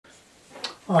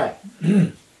Hi.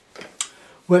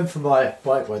 Went for my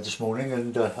bike ride this morning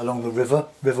and along the river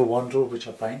Wandle, which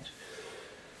I paint.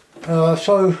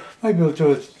 So maybe I'll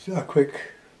do a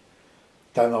quick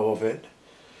demo of it.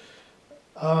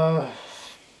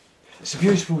 It's a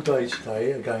beautiful day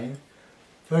today again,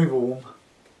 very warm,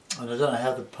 and I don't know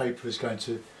how the paper is going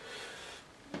to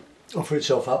offer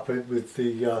itself up with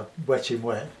the wet in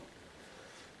wet.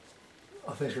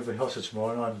 I think it's going to be hotter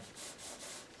tomorrow, and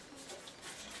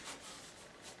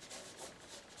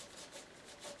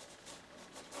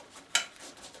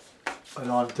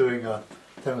I'm doing a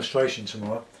demonstration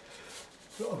tomorrow.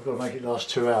 I've got to make it last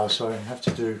 2 hours, so I have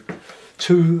to do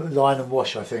 2 line and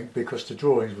wash, I think, because the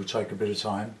drawings will take a bit of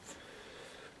time.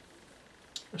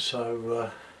 So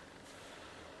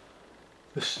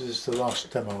this is the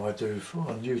last demo I do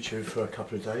on YouTube for a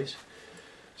couple of days.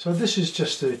 So this is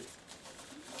just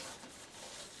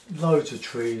loads of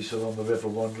trees along the river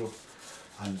Wandle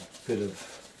and a bit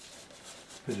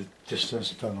of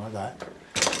distance, don't like that.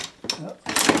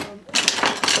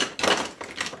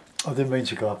 I didn't mean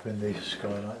to go up in the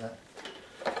sky like that.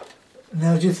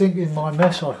 Now, do you think in my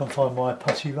mess I can find my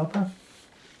putty rubber?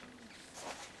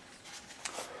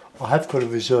 I have got a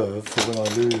reserve for when I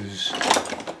lose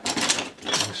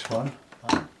this one.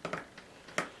 I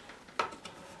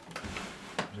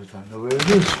don't know where it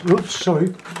is. Oops,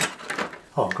 sorry.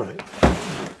 Oh, I've got it.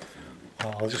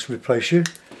 I'll just replace you.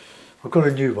 I've got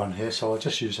a new one here, so I'll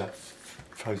just use that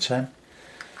photon.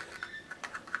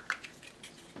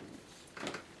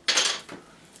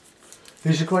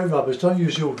 These are great rubbers. Don't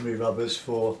use the ordinary rubbers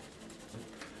for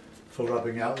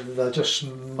rubbing out. They'll just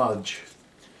smudge.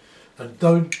 And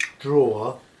don't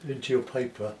draw into your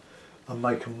paper and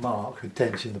make a mark, a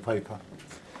dent in the paper.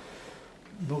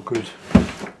 Not good.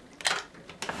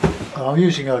 I'm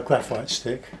using a graphite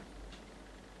stick.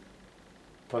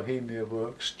 Bohemia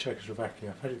Works,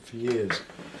 Czechoslovakia. I've had it for years.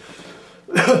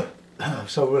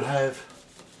 So we'll have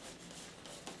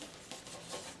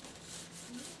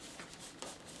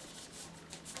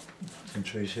some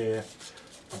trees here,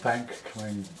 a bank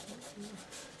coming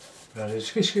around.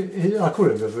 I call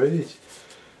it a river.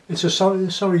 It's a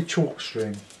Surrey chalk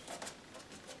stream.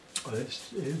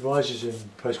 It rises in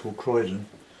a place called Croydon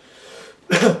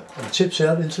and tips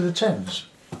out into the Thames.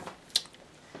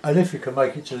 And if you can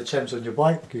make it to the Thames on your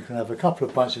bike, you can have a couple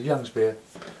of pints of Young's beer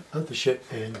at the ship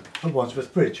inn at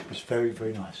Wandsworth Bridge, which is very,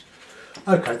 very nice.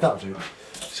 Okay, that'll do.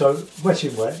 So, wet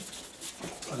in wet.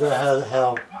 I don't know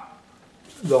how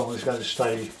long it's going to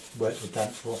stay wet or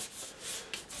damp for,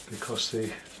 because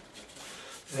the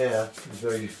air is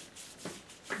very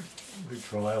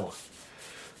dry or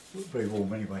very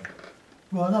warm anyway.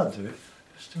 Well, that'll do.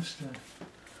 It's just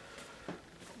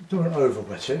don't want to over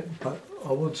wet it, but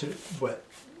I want it wet.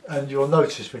 And you'll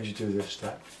notice when you do this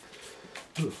that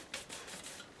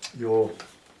your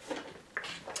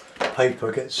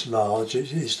paper gets large,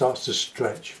 it starts to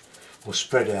stretch or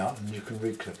spread out, and you can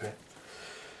reclip it.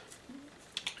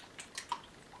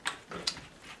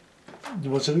 You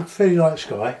want to look fairly light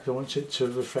sky, because I want it to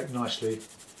reflect nicely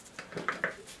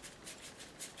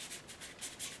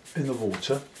in the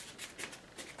water.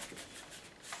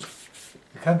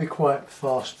 It can be quite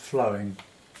fast flowing.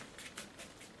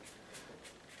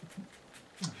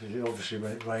 Obviously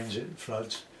when it rains it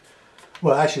floods.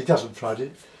 Well, actually it doesn't flood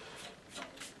it.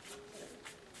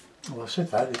 Well, I said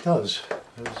that, it does.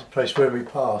 There's a place where we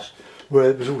passed where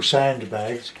it was all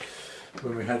sandbags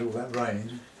when we had all that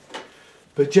rain.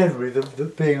 But generally,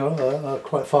 being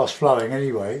quite fast flowing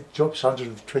anyway, it drops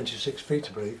 126 feet,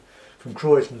 I believe, from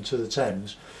Croydon to the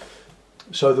Thames.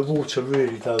 So the water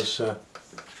really does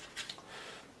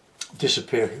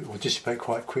dissipate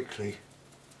quite quickly.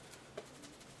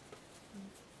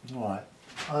 Right,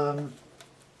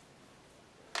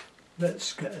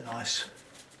 let's get a nice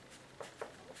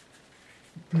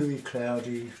bluey,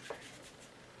 cloudy.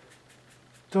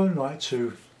 Don't like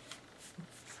to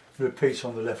repeat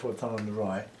on the left what I've done on the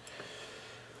right.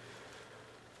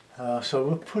 So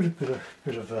we'll put a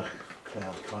bit of a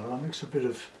cloud colour. I'll mix a bit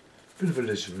of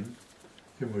alizarin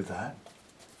in with that.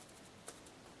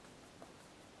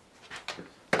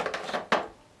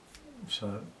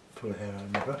 So pull a hair out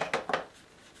of my brush.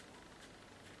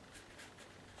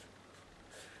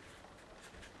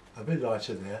 A bit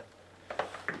lighter there.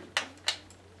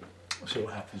 See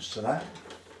what happens to that.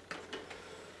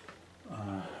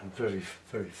 Very,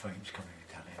 very faint coming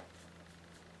down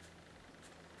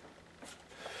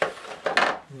here.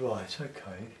 Right,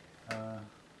 okay.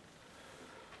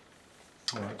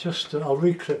 Alright, just I'll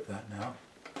reclip that now.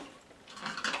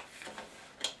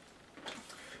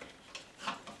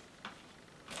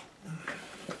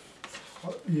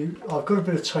 I've got a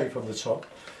bit of tape on the top.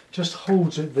 just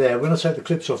holds it there. When I take the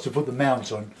clips off to put the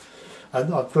mount on,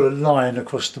 and I've got a line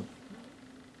across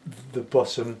the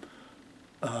bottom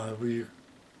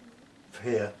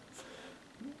here,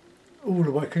 all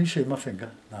the way. Can you see my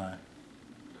finger? No.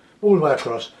 All the way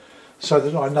across, so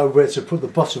that I know where to put the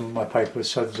bottom of my paper,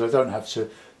 so that I don't have to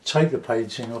take the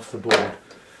painting off the board.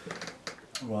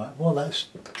 Right. While that's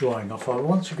drying off, I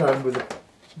want to go in with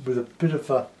a bit of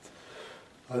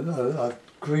a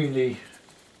greeny,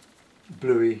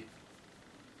 bluey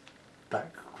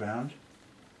background.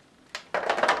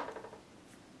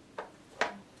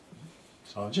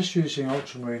 So I'm just using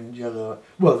ultramarine yellow,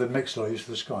 well, the mix I use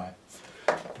for the sky,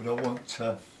 but I want,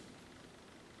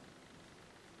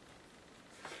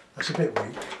 that's a bit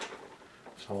weak,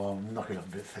 so I'll knock it up a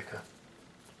bit thicker.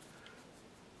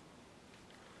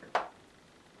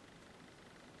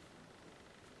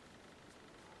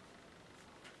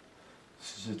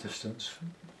 This is the distance.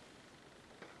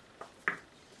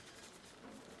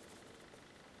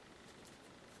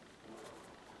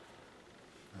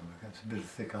 It's a bit of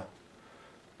thicker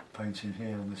painting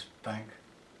here on this bank.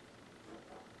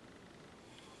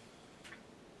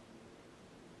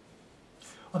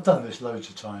 I've done this loads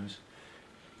of times,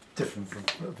 different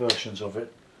versions of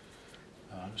it.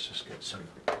 Let's just get some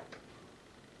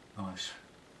nice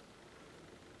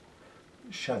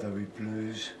shadowy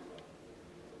blues.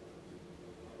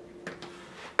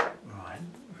 Right,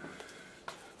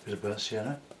 bit of burnt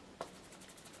sienna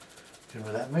in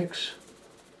with that mix.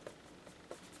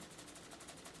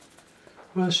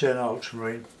 Burnt sienna,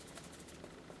 ultramarine.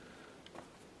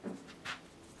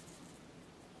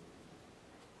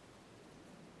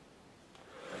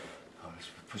 Let's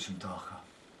put some darker.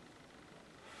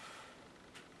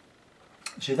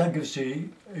 See, that gives the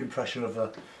impression of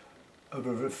a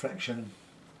reflection.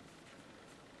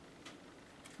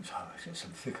 So let's get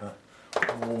some thicker,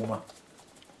 warmer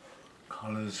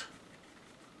colours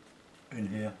in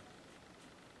here.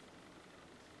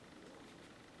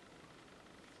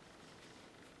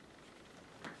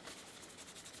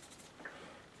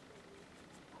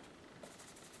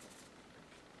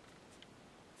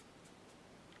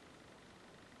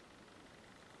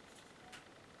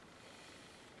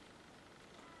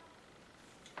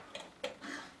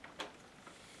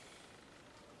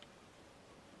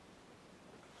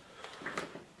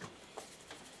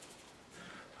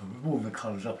 Warm the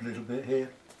colours up a little bit here.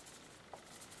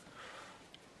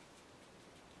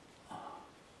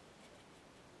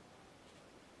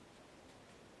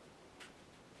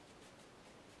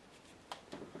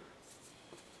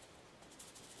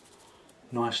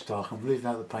 Nice dark. I'm leaving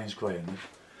out the Payne's grey in it.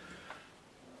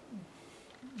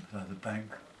 So the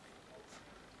bank.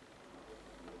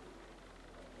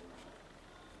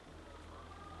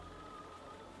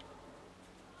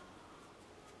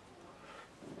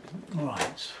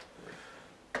 Right.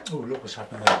 Oh, look what's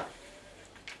happened there.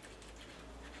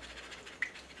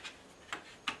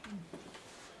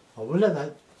 Oh, we'll let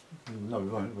that. No, we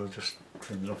won't. We'll just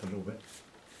trim it off a little bit.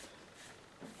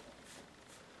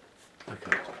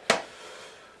 Okay.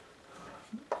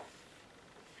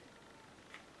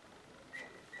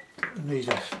 I need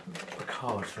a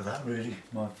card for that, really.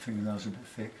 My fingernails are a bit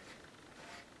thick.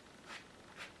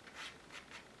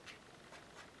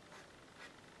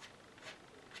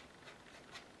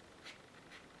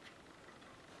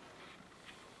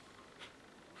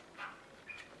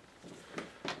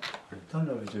 I don't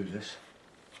know how to do this.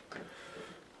 I'll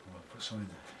put some in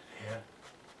here.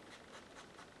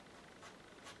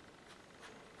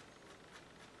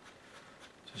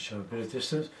 To show a bit of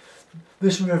distance.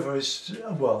 This river is,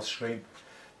 well, stream,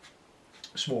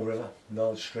 small river,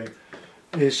 large stream,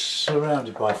 is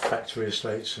surrounded by factory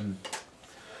estates,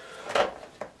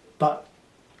 but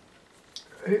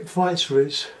it fights for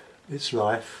its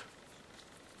life.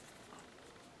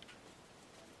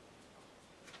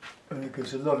 And it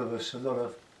gives a lot of us a lot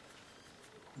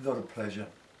of pleasure.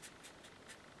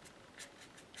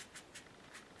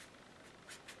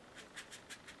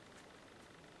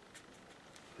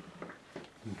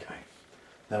 Okay,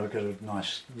 now we've got a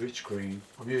nice rich green.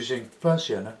 I'm using burnt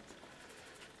sienna,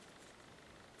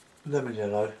 lemon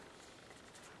yellow,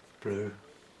 blue.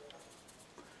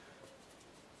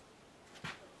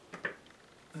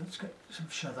 Let's get some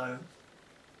shadow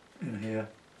in here.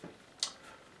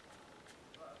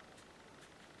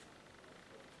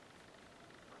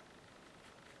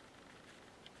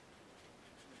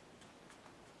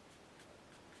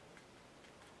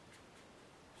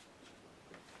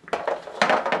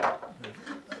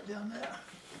 Down there.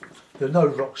 There are no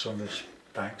rocks on this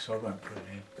bank, so I won't put it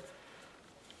in.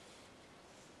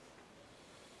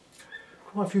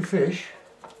 Quite a few fish.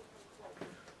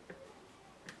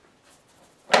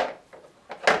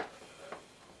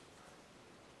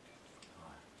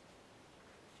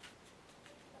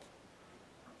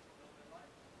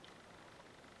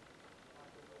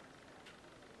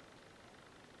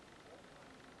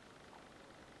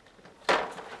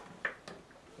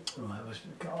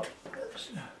 Right,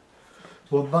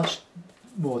 well, much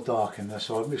more dark in there,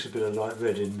 so I'll mix a bit of light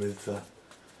red in with the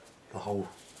whole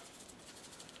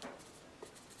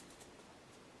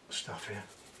stuff here.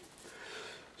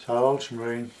 So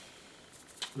ultramarine,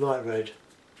 light red,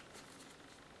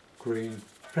 green,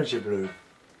 plenty of blue.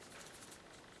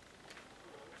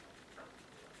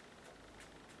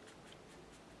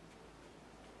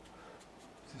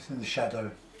 Just in the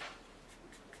shadow.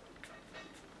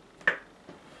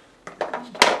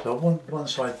 So I want one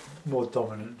side more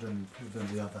dominant than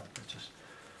the other. It's just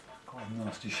quite a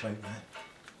nasty shape there.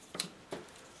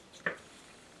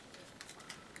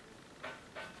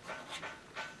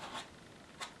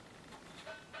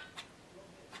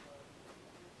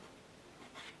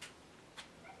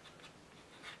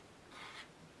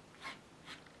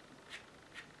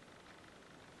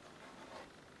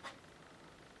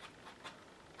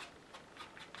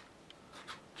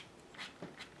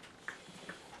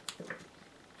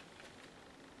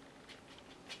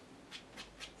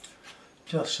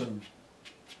 Just some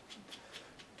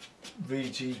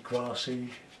reedy, grassy,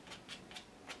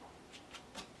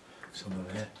 some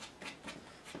of there.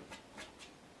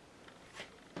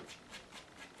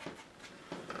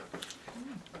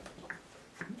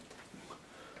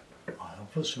 I'll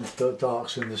put some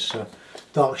darks in this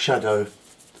dark shadow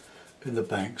in the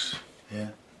banks.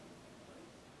 Yeah,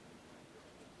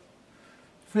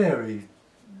 very.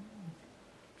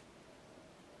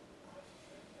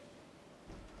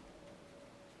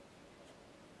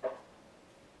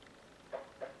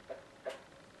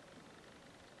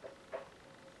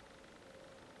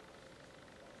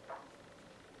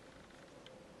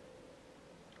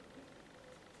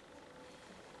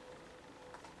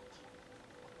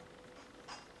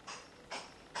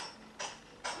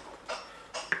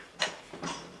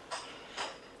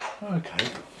 Okay,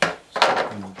 so I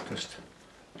can just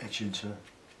etch into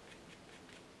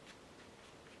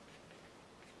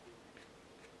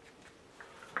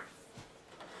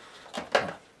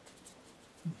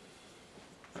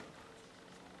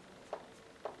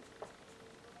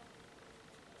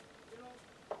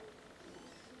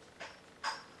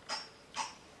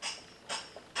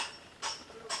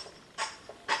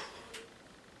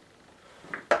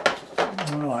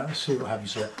Alright, let's see what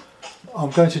happens there. I'm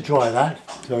going to dry that,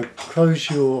 so close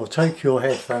your, or take your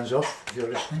headphones off if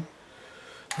you're listening.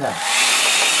 Now,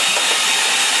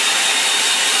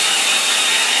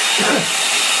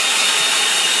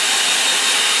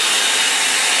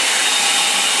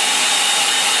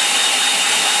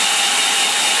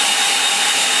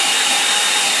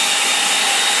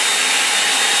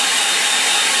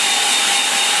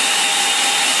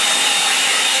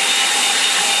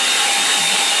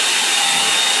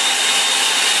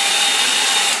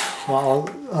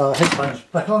 headphones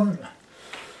back on.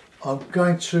 I'm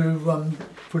going to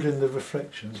put in the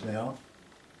reflections now.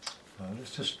 So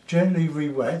let's just gently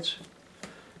re-wet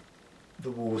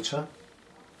the water,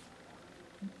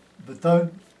 but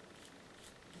don't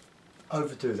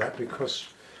overdo that because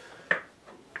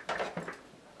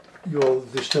you'll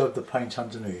disturb the paint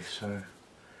underneath. So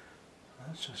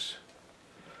let's just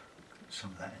put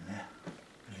some of that in there,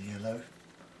 a bit of yellow.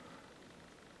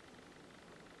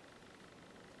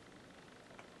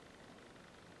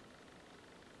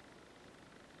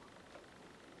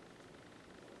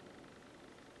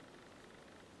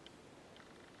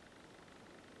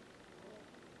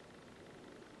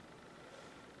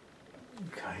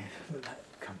 Okay, let that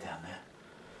come down there.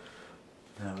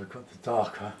 Now we've got the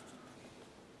darker.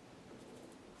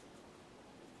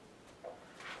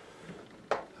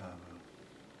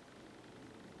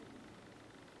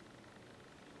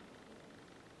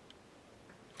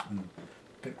 And a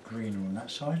bit greener on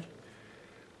that side.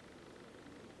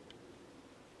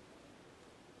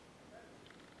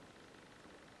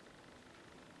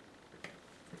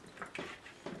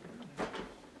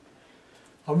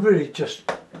 I'm really just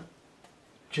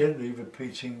gently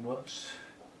repeating what's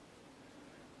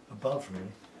above,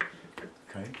 really.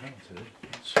 Okay, that'll do.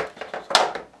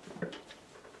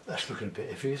 That's looking a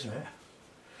bit iffy, isn't it?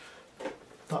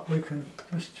 But we can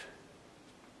just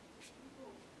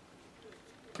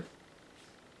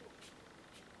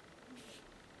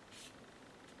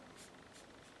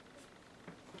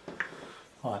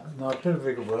right, now a bit of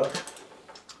rigger work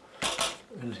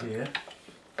in here.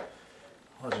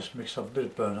 I'll just mix up a bit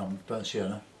of burnt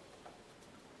sienna,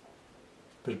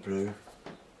 bit of blue,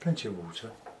 plenty of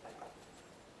water.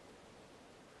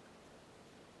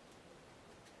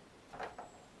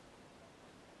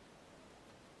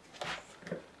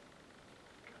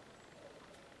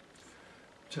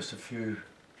 Just a few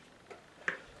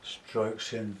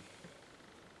strokes in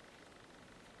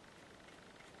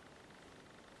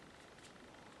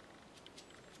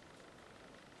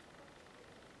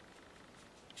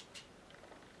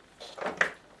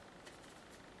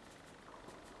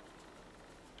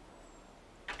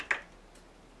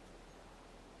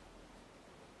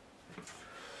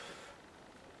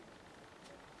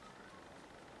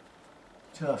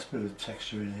Just a bit of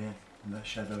texture in here, in that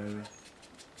shadow area.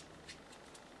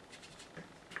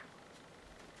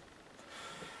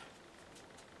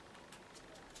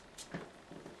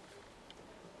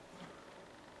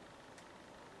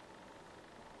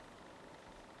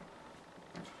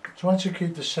 Try to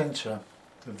keep the centre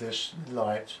of this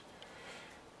light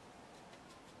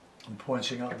and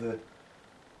pointing up the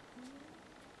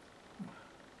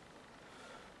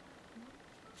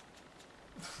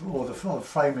or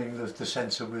framing the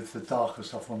centre with the darker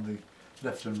stuff on the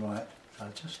left and right. So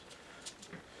just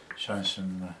showing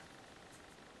some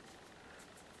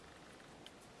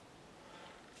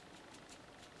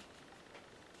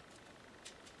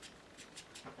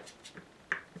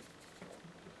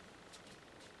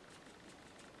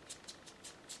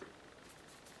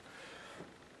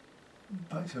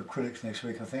back to acrylics next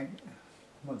week, I think.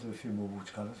 Might do a few more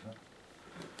watercolours.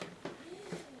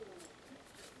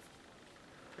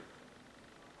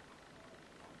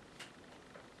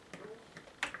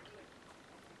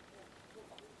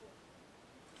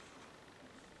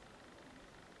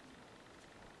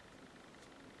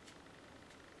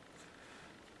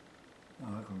 Oh,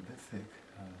 I've gone a bit thick.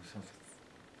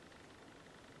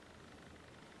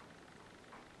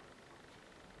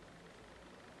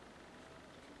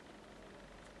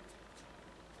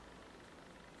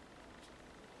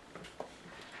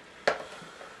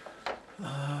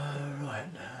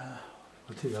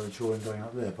 I did have a drawing going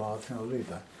up there, but I think I'll leave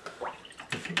that.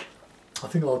 I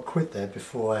think I'll quit there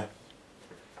before I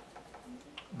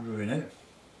ruin it.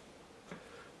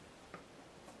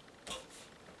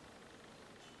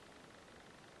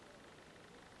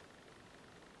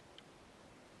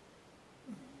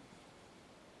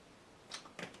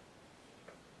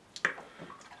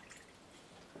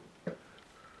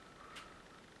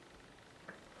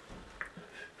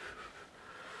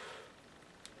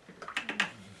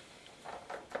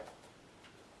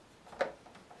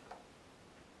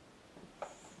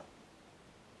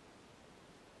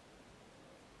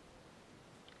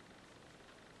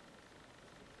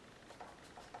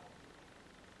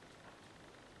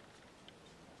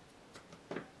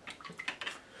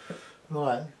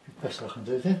 Right, best I can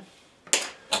do there.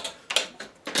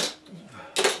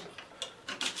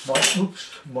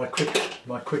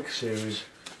 My quick series.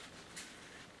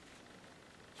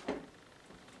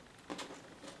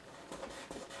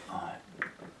 Right,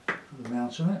 put the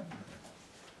mount on it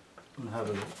and have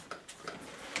a look.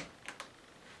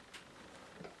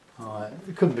 Right,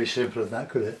 it couldn't be simpler than that,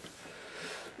 could it?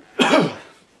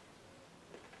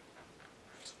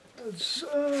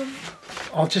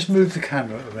 I'll just move the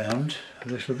camera around a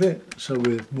little bit so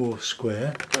we're more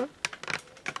square. I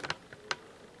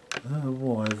don't know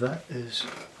why that is.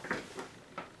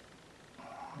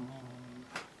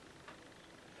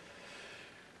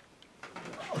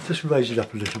 I'll just raise it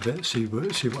up a little bit, see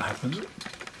what happens.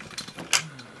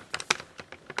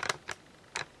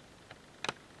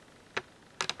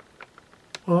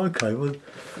 Oh, okay, well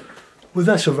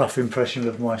that's a rough impression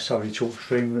of my Surrey chalk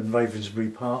stream and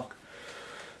Ravensbury Park.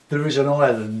 There is an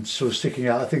island sort of sticking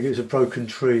out. I think it's a broken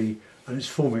tree and it's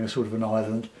forming a sort of an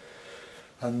island,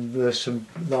 and there's some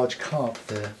large carp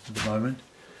there at the moment.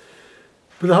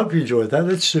 But I hope you enjoyed that.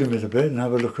 Let's zoom in a bit and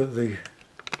have a look at the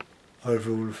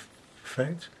overall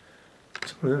effect.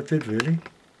 That's what I did really.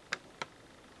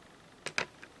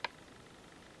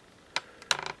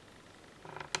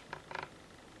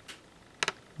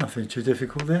 Nothing too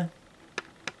difficult there.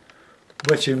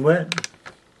 Wet in wet.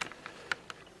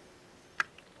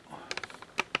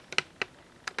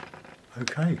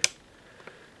 Okay.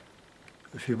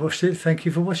 If you watched it, thank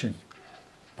you for watching.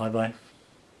 Bye bye.